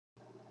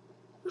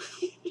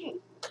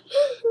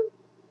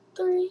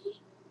3.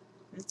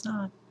 It's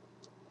on.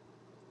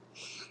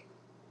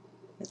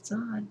 It's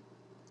on.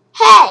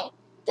 Hey,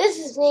 this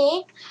is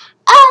me.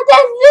 Oh,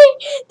 that's me.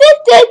 That's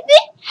me.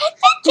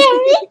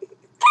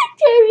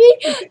 That's me.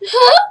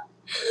 Huh?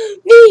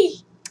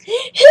 Me.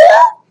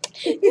 Huh?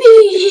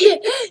 Me.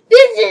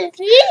 This is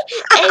me.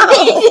 And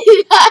this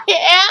is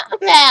Aunt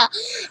Mel.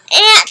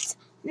 Aunt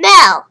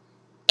Mel.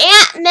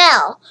 Aunt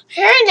Mel.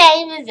 Her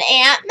name is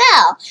Aunt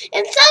Mel.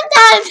 And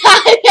sometimes I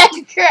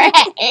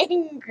get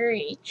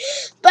angry.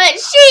 But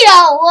she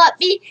don't want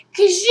me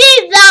because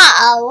she's not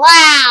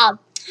allowed.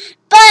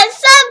 But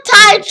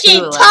sometimes she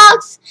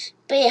talks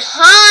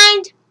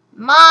behind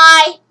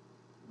my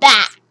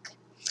back.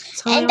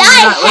 And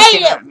I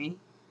hate it. And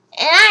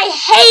I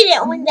hate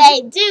it when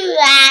they do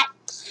that.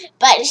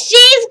 But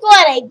she's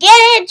going to get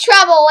in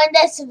trouble when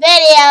this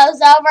video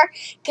is over.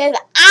 Because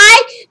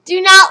I do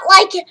not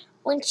like it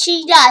when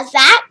she does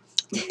that.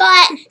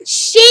 But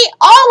she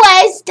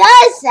always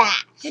does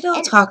that. They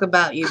don't talk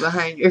about you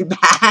behind your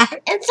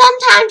back. And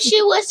sometimes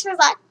she whispers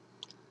like,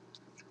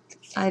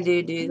 I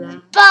do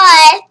that.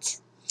 But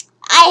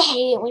I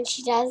hate it when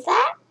she does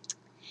that.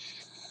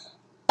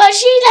 But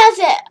she does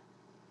it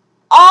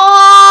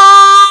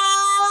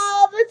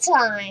all the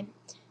time.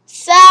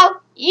 So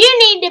you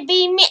need to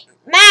be mad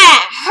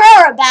at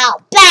her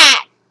about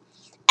that.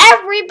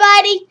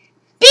 Everybody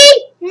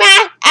be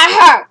mad at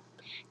her.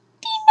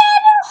 Be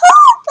mad at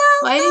her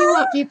about Why do you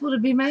want people to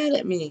be mad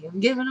at me? I'm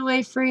giving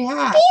away free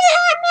hats. Be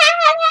mad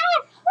at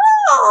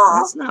her.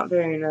 That's not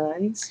very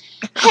nice.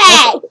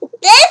 Hey,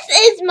 this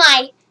is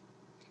my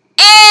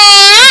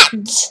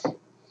Aunt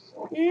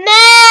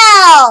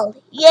Mel.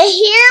 You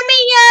hear me,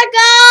 you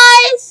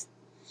guys?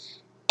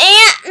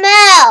 Aunt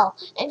Mel.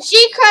 And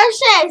she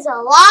crochets a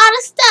lot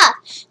of stuff.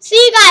 So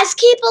you guys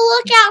keep a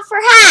lookout for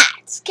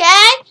hats,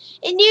 okay?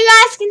 And you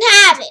guys can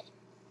have it.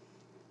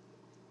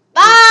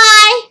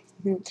 Bye.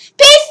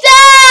 Peace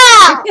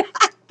out.